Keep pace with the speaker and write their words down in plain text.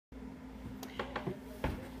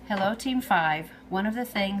Hello Team 5. One of the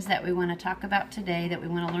things that we want to talk about today, that we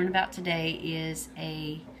want to learn about today, is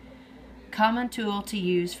a common tool to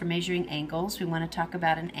use for measuring angles. We want to talk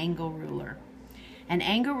about an angle ruler. An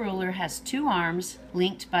angle ruler has two arms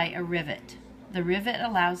linked by a rivet. The rivet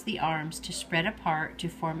allows the arms to spread apart to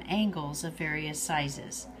form angles of various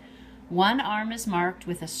sizes. One arm is marked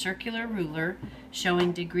with a circular ruler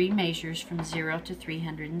showing degree measures from 0 to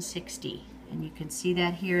 360. And you can see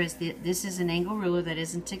that here is this is an angle ruler that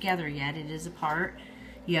isn't together yet. It is apart.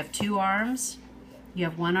 You have two arms. You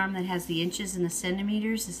have one arm that has the inches and the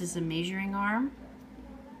centimeters. This is a measuring arm.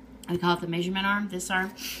 We call it the measurement arm. This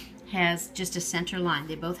arm has just a center line.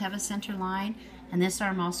 They both have a center line, and this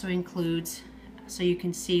arm also includes, so you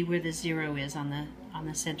can see where the 0 is on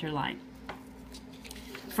the center line.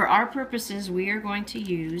 For our purposes, we are going to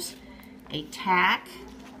use a tack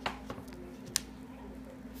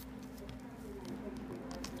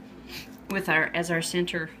with as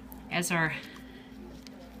our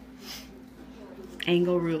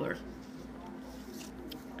angle ruler.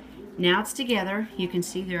 Now it's together. You can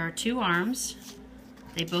see there are two arms.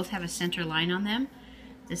 They both have a center line on them.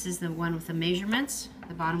 This is the one with the measurements.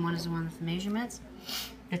 The bottom one is the one with the measurements.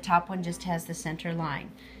 The top one just has the center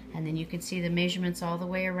line. And then you can see the measurements all the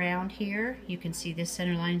way around here. You can see this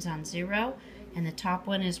center line's on 0, and the top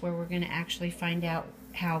one is where we're going to actually find out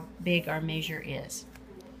how big our measure is.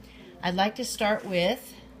 I'd like to start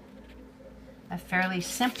with a fairly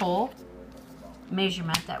simple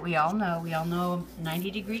measurement that we all know. We all know a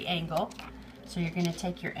 90-degree angle. So you're going to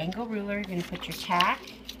take your angle ruler, you're going to put your tack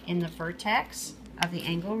in the vertex of the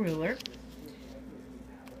angle ruler,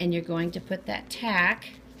 and you're going to put that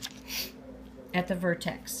tack at the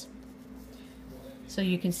vertex. So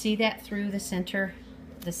you can see that through the center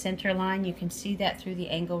line. You can see that through the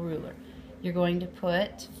angle ruler. You're going to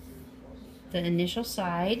put the initial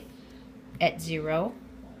side at 0.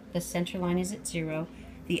 The center line is at 0.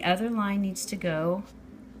 The other line needs to go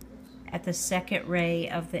at the second ray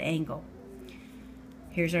of the angle.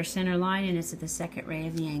 Here's our center line, and it's at the second ray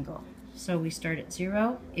of the angle. So we start at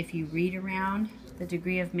 0. If you read around the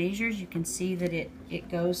degree of measures, you can see that it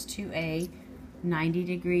goes to a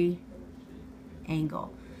 90-degree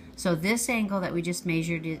angle. So this angle that we just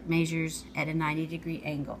measured, it measures at a 90-degree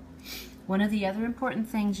angle. One of the other important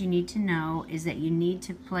things you need to know is that you need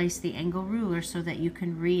to place the angle ruler so that you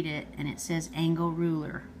can read it, and it says angle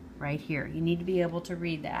ruler right here. You need to be able to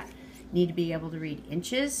read that. You need to be able to read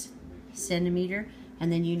inches, centimeter,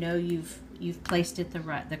 and then you know you've placed it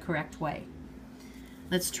the correct way.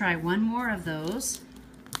 Let's try one more of those.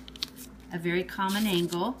 A very common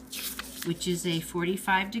angle, which is a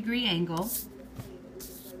 45-degree angle.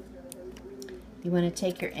 You want to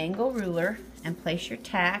take your angle ruler and place your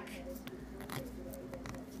tack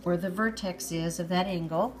where the vertex is of that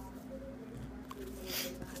angle.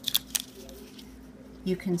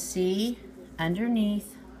 You can see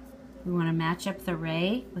underneath, we want to match up the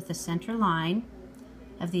ray with the center line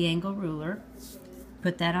of the angle ruler.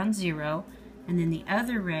 Put that on 0, and then the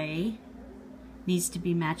other ray needs to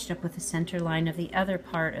be matched up with the center line of the other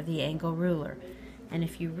part of the angle ruler. And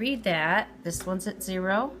if you read that, this one's at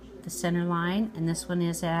 0, the center line, and this one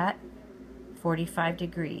is at 45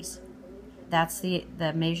 degrees. That's the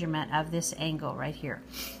measurement of this angle right here.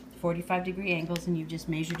 45-degree angles, and you've just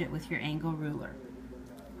measured it with your angle ruler.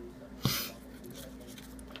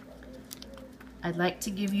 I'd like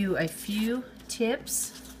to give you a few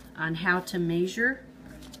tips on how to measure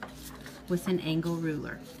with an angle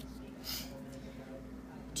ruler.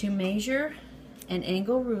 To measure an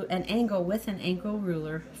angle with an angle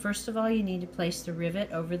ruler, first of all, you need to place the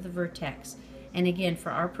rivet over the vertex. And again, for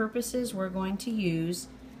our purposes, we're going to use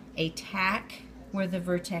a tack where the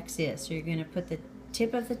vertex is. So you're going to put the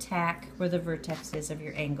tip of the tack where the vertex is of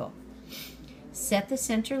your angle. Set the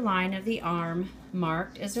center line of the arm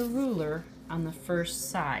marked as a ruler on the first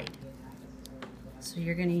side. So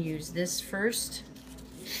you're going to use this first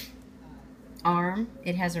arm.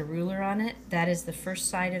 It has a ruler on it. That is the first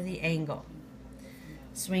side of the angle.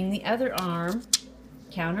 Swing the other arm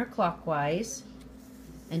counterclockwise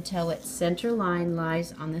until its center line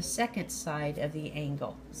lies on the second side of the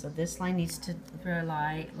angle. So this line needs to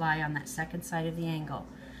lie on that second side of the angle.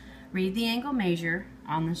 Read the angle measure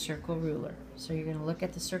on the circle ruler. So you're going to look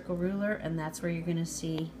at the circle ruler, and that's where you're going to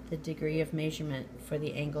see the degree of measurement for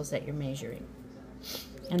the angles that you're measuring.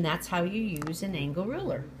 And that's how you use an angle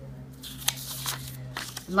ruler.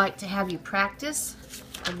 I'd like to have you practice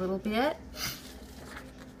a little bit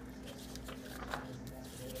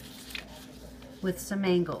with some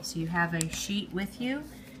angles. You have a sheet with you,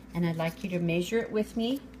 and I'd like you to measure it with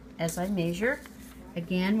me as I measure.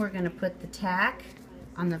 Again, we're going to put the tack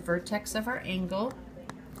on the vertex of our angle.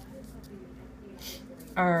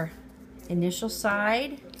 our initial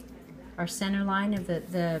side, our center line of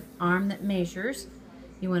the arm that measures.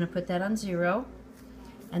 You want to put that on 0.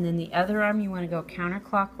 And then the other arm, you want to go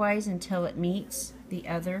counterclockwise until it meets the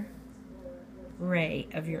other ray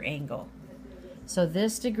of your angle. So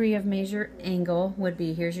this degree of measure angle would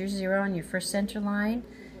be, here's your 0 on your first center line,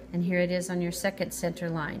 and here it is on your second center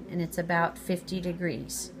line, and it's about 50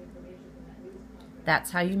 degrees.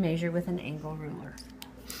 That's how you measure with an angle ruler.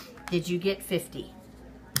 Did you get 50?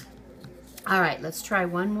 All right, let's try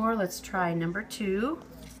one more. Let's try number 2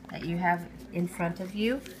 that you have in front of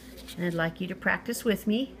you, and I'd like you to practice with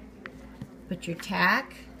me. Put your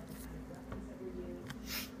tack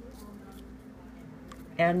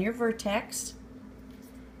on your vertex.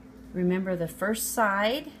 Remember the first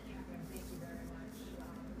side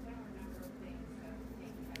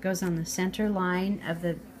goes on the center line of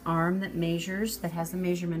the arm that measures, that has the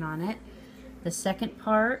measurement on it. The second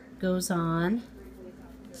part goes on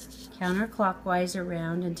counterclockwise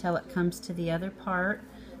around until it comes to the other part,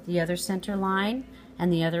 the other center line,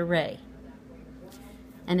 and the other ray.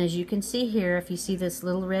 And as you can see here, if you see this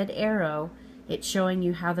little red arrow, it's showing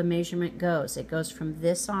you how the measurement goes. It goes from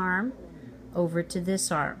this arm over to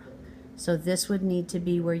this arm. So this would need to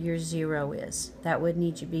be where your 0 is. That would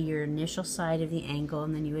need to be your initial side of the angle,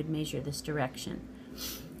 and then you would measure this direction.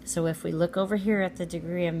 So if we look over here at the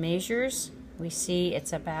degree of measures, we see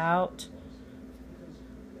it's about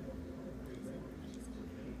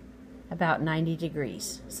 90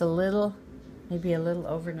 degrees. It's a little, maybe a little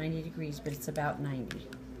over 90 degrees, but it's about 90.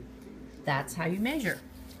 That's how you measure.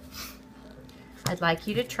 I'd like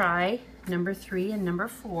you to try number 3 and number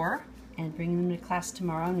 4 and bring them to class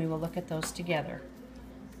tomorrow, and we will look at those together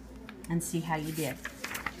and see how you did.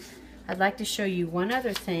 I'd like to show you one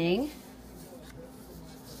other thing.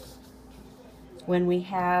 When we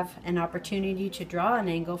have an opportunity to draw an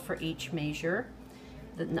angle for each measure,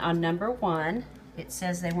 on number 1, it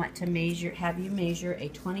says they want to have you measure a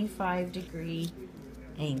 25-degree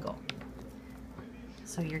angle.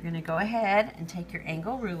 So you're going to go ahead and take your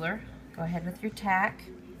angle ruler, go ahead with your tack,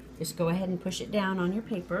 just go ahead and push it down on your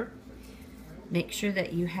paper. Make sure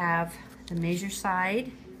that you have the measure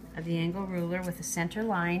side of the angle ruler with the center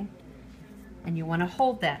line, and you want to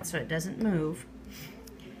hold that so it doesn't move.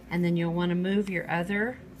 And then you'll want to move your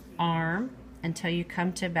other arm until you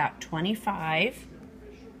come to about 25.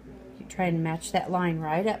 You try and match that line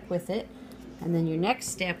right up with it. And then your next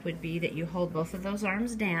step would be that you hold both of those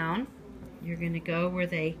arms down. You're going to go where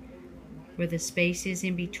the space is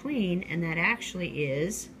in between, and that actually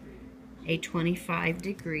is a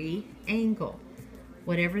 25-degree angle.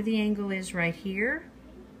 Whatever the angle is right here,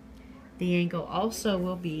 the angle also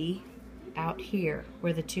will be out here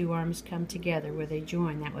where the two arms come together, where they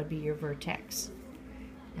join. That would be your vertex.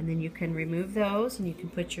 And then you can remove those, and you can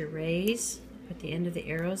put your rays, put the end of the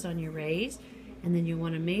arrows on your rays, and then you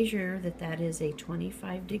want to measure that that is a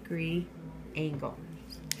 25-degree angle.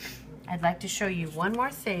 I'd like to show you one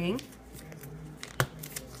more thing.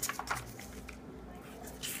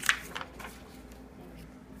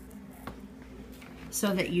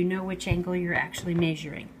 So that you know which angle you're actually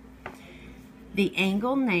measuring. The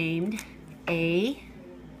angle named AVB,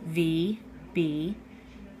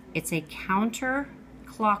 it's a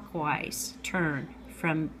counterclockwise turn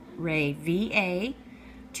from ray VA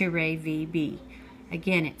to ray VB.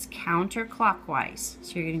 Again, it's counterclockwise,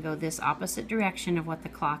 so you're going to go this opposite direction of what the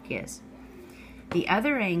clock is. The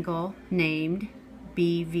other angle named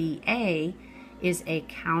BVA is a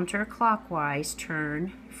counterclockwise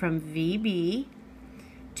turn from VB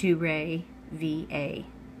to ray VA.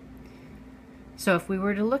 So if we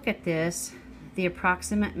were to look at this, the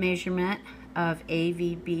approximate measurement of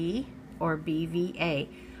AVB or BVA,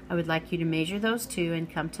 I would like you to measure those two and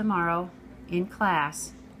come tomorrow in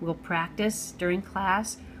class. We'll practice during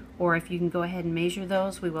class, or if you can go ahead and measure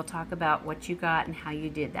those, we will talk about what you got and how you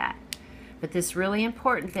did that. But it's really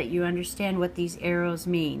important that you understand what these arrows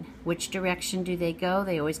mean. Which direction do they go?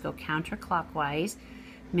 They always go counterclockwise.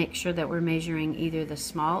 Make sure that we're measuring either the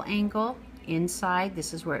small angle inside,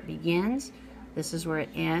 this is where it begins, this is where it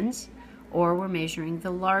ends, or we're measuring the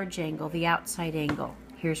large angle, the outside angle.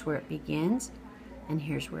 Here's where it begins, and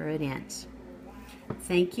here's where it ends.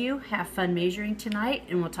 Thank you. Have fun measuring tonight,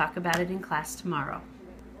 and we'll talk about it in class tomorrow.